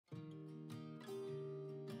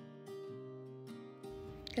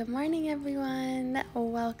Good morning, everyone.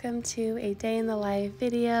 Welcome to a day in the life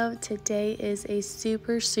video. Today is a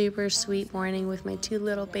super sweet morning with my two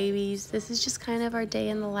little babies. This is just kind of our day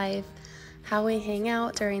in the life, how we hang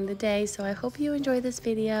out during the day. So I hope you enjoy this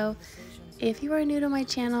video. If you are new to my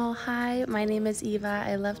channel, hi, my name is Eva.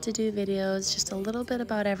 I love to do videos, just a little bit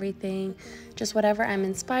about everything, just whatever I'm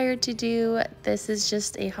inspired to do. This is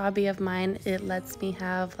just a hobby of mine. It lets me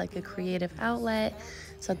have like a creative outlet.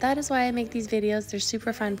 So that is why I make these videos. They're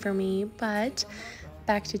super fun for me. But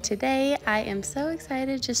back to today, I am so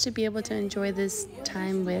excited just to be able to enjoy this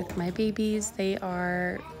time with my babies. The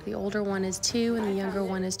older one is 2 and the younger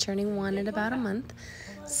one is turning 1 in about a month.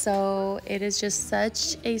 So it is just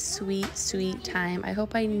such a sweet time. I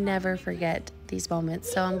hope I never forget these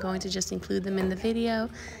moments. So I'm going to just include them in the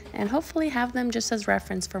video and hopefully have them just as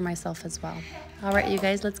reference for myself as well. All right, you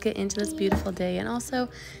guys, let's get into this beautiful day. And also,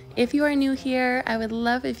 if you are new here, I would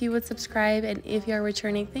love if you would subscribe. And if you are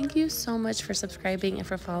returning, thank you so much for subscribing and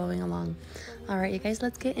for following along. All right, you guys,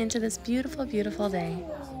 let's get into this beautiful day.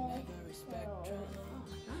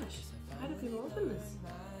 How do people open this?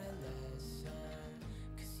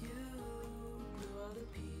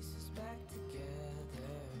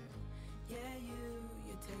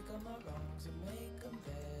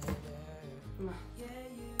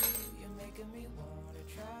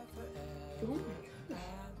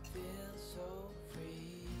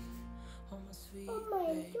 Oh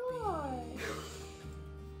my god!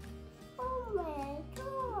 Oh my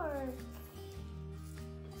god!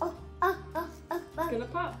 It's gonna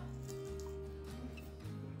pop.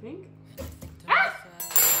 I think. Ah!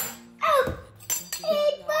 Oh!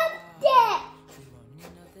 It popped it!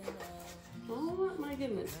 Oh my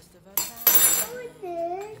goodness. What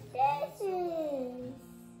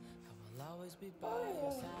is this?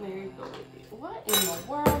 There you go, baby. What in the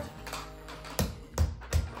world?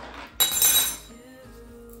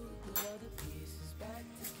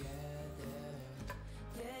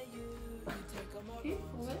 Okay,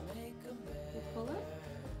 pull it.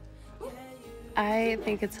 I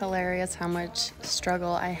think it's hilarious how much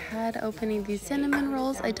struggle I had opening these cinnamon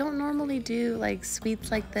rolls. I don't normally do like sweets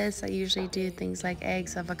like this. I usually do things like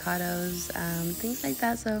eggs, avocados, things like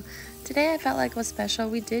that. So today I felt like it was special.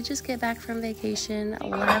 We did just get back from vacation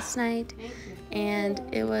last night and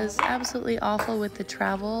it was absolutely awful with the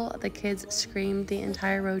travel. The kids screamed the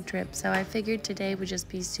entire road trip. So I figured today would just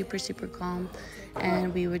be super calm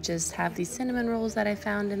and we would just have these cinnamon rolls that I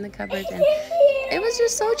found in the cupboard, and it was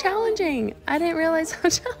just so challenging. I didn't realize how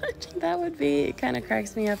challenging that would be. It kind of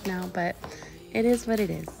cracks me up now, but it is what it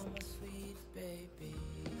is.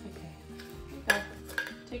 Okay.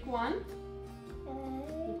 Take one.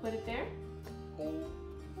 You put it there. Can you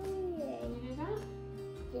do that?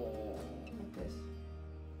 Like this.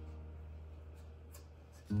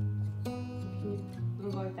 And go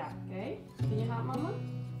like that, okay? Can you help Mama?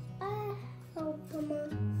 Okay,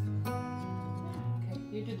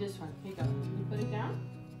 you do this one. Here you go. You put it down.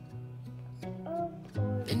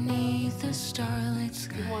 Beneath the starlit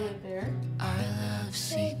sky, You want it there. our love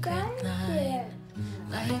secret night,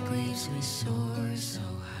 like leaves we soar so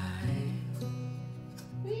high.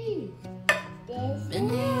 Whee!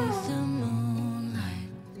 Beneath the moonlight,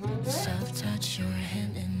 You want to do it? soft touch your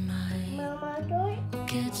hand in mine, Mama, do it.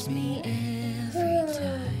 gets me every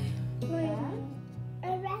time. Yeah. I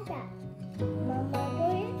read that. Mama, do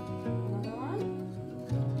it. Another one.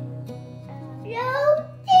 You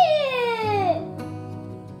did!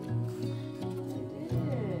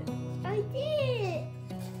 I did. I did!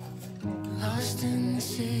 Lost in the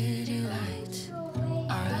city lights,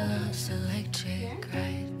 our love's electric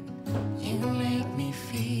right. You make me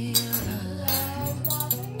feel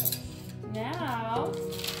alive. Now,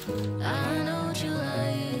 I know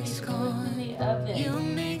July is in gone. the oven. You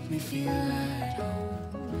make me feel at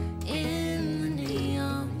home in the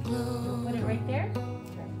neon glow. Put it right there. Careful,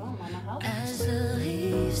 Mama help. As the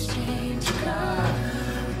leaves change color,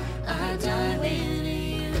 I dive into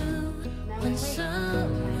you. When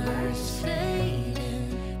summer's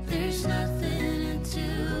fading, there's nothing to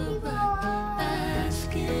do but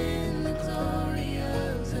bask in the glory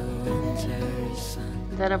of the winter sun.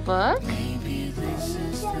 Is that a book? Maybe this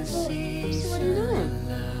is the What are you season doing? of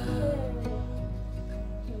love.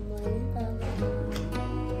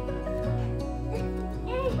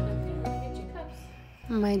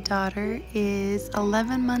 My daughter is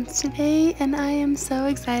 11 months today, and I am so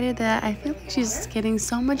excited that I feel like she's getting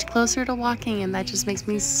so much closer to walking, and that just makes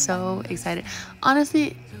me so excited.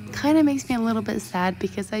 Honestly, kind of makes me a little bit sad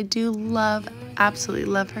because I do absolutely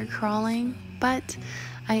love her crawling, but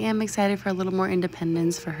I am excited for a little more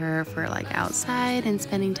independence for her, for like outside and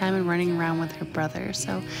spending time and running around with her brother.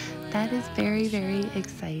 So that is very, very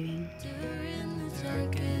exciting. During the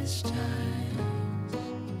darkest times,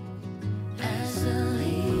 as the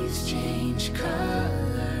leaves change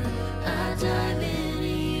color, I dive into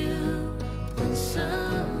you. When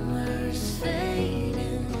summer's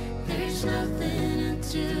fading, there's nothing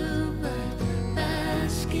to do but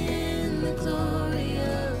bask in the glory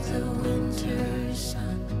of the winter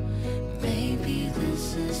sun. Maybe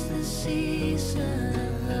this is the season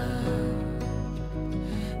of love.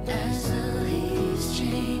 As the leaves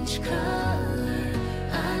change color,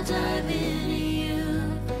 I dive into you.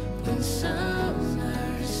 When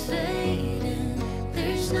summer's fading,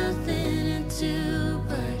 there's nothing to do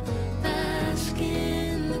but bask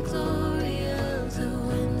in the glory of the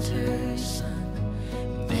winter sun.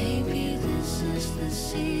 Maybe this is the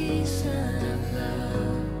season of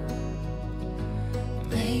love.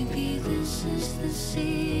 Maybe this is the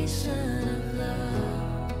season of love.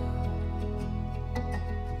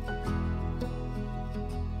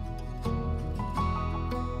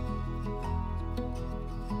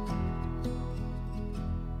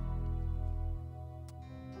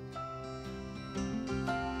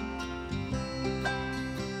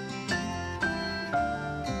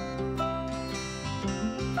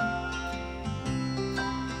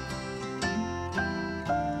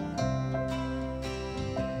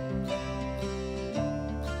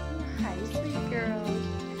 Hi, sweet girl.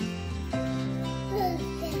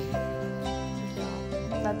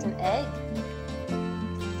 That's an egg.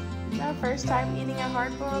 Is that first time eating a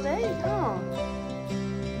hard-boiled egg, huh?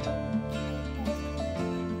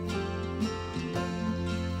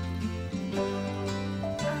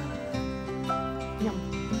 Yum.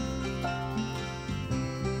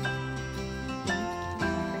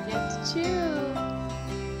 Don't forget to chew.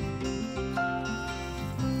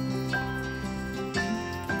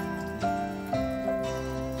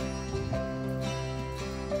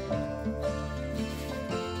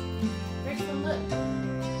 Brixton, look.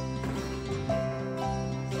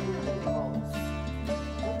 Cinnamon rolls.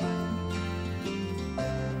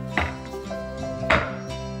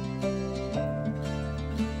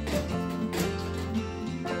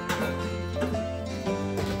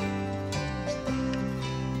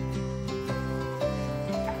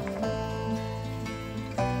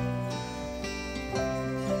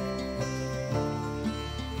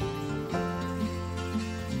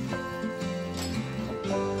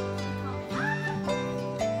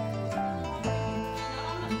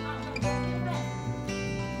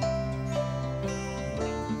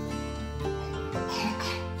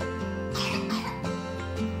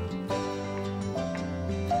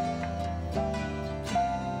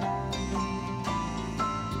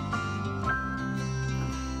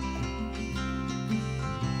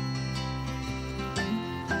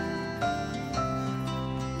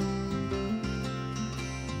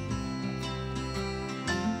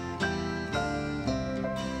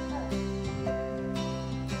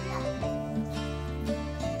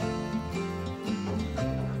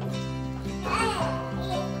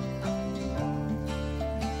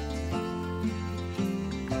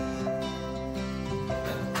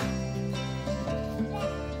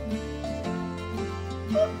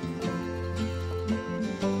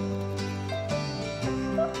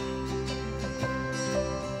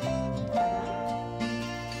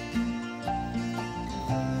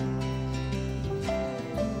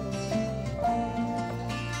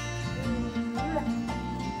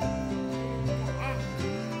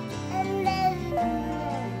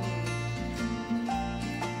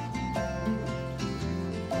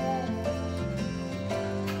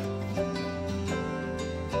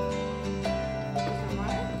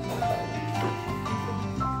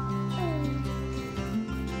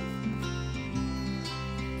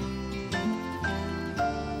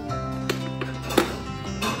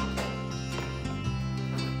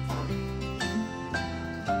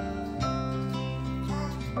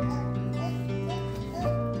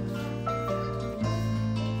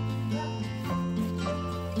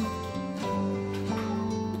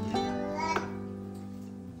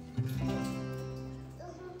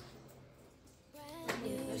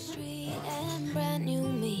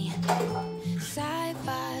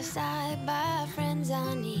 Side by friends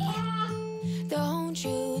I need. Don't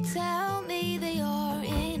you tell me that you're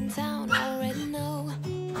in town. I already know.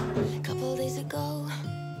 Couple days ago.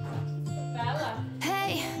 Bella.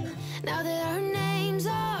 Hey, now that our names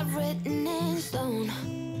are written in stone,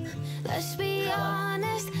 let's be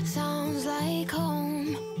honest, sounds like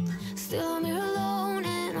home. Still I'm here alone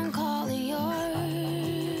and I'm calling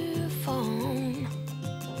your phone.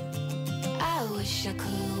 I wish I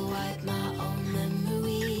could wipe my own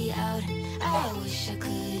memory out. I wish I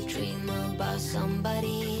could dream about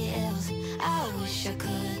somebody else. I wish I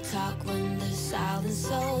could talk when the silence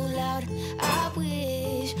so loud. I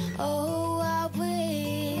wish, oh I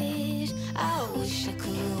wish I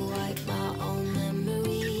could wipe my own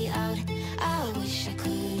memory out. I wish I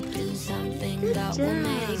could do something that would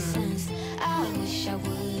make sense. I wish I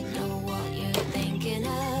would know what you're thinking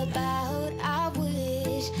about. I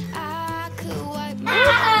wish I could wipe my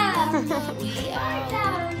own memory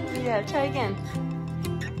out. Yeah, try again.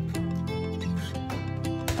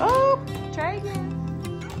 Oh, try again.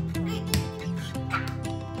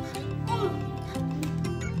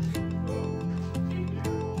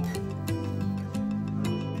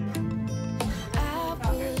 I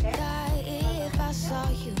would die if I saw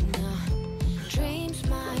you now. Dreams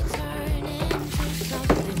might turn into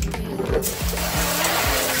something real.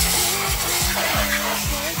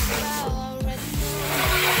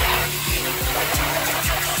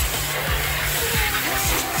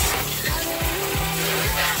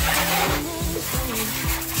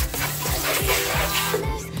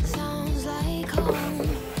 Sounds like home.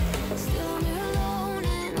 Still I'm here alone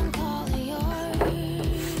and I'm calling your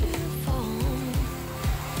phone.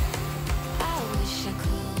 I wish I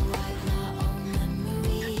could wipe my own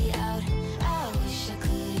memory out. I wish I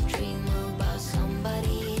could dream about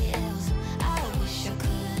somebody else. I wish I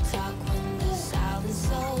could talk when the silence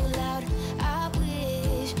so loud. I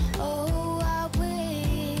wish, oh I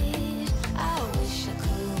wish I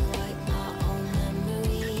could wipe my own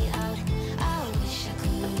memory out. I wish I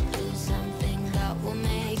could do something that will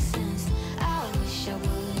make sense. I wish I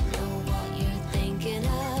would know what you're thinking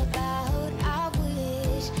about. I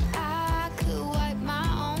wish I could wipe my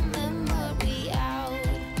own memory out.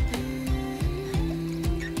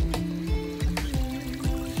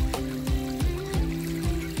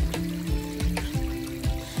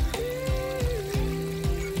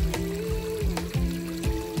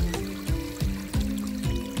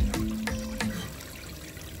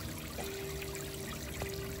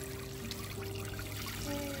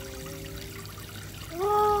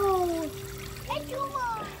 Whoa. Let's go.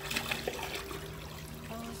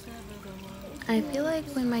 I feel like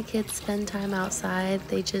when my kids spend time outside,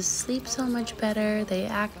 they just sleep so much better, they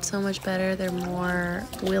act so much better, they're more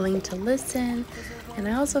willing to listen, and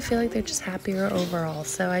I also feel like they're just happier overall.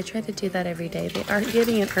 So I try to do that every day. They are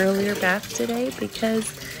getting an earlier bath today because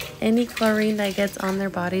any chlorine that gets on their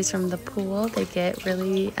bodies from the pool, they get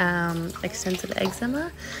really extensive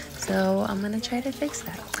eczema. So I'm gonna try to fix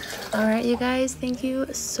that. Alright you guys, thank you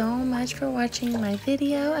so much for watching my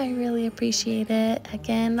video. I really appreciate it.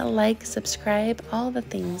 Again, like, subscribe, all the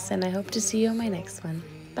things, and I hope to see you on my next one.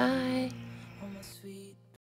 Bye!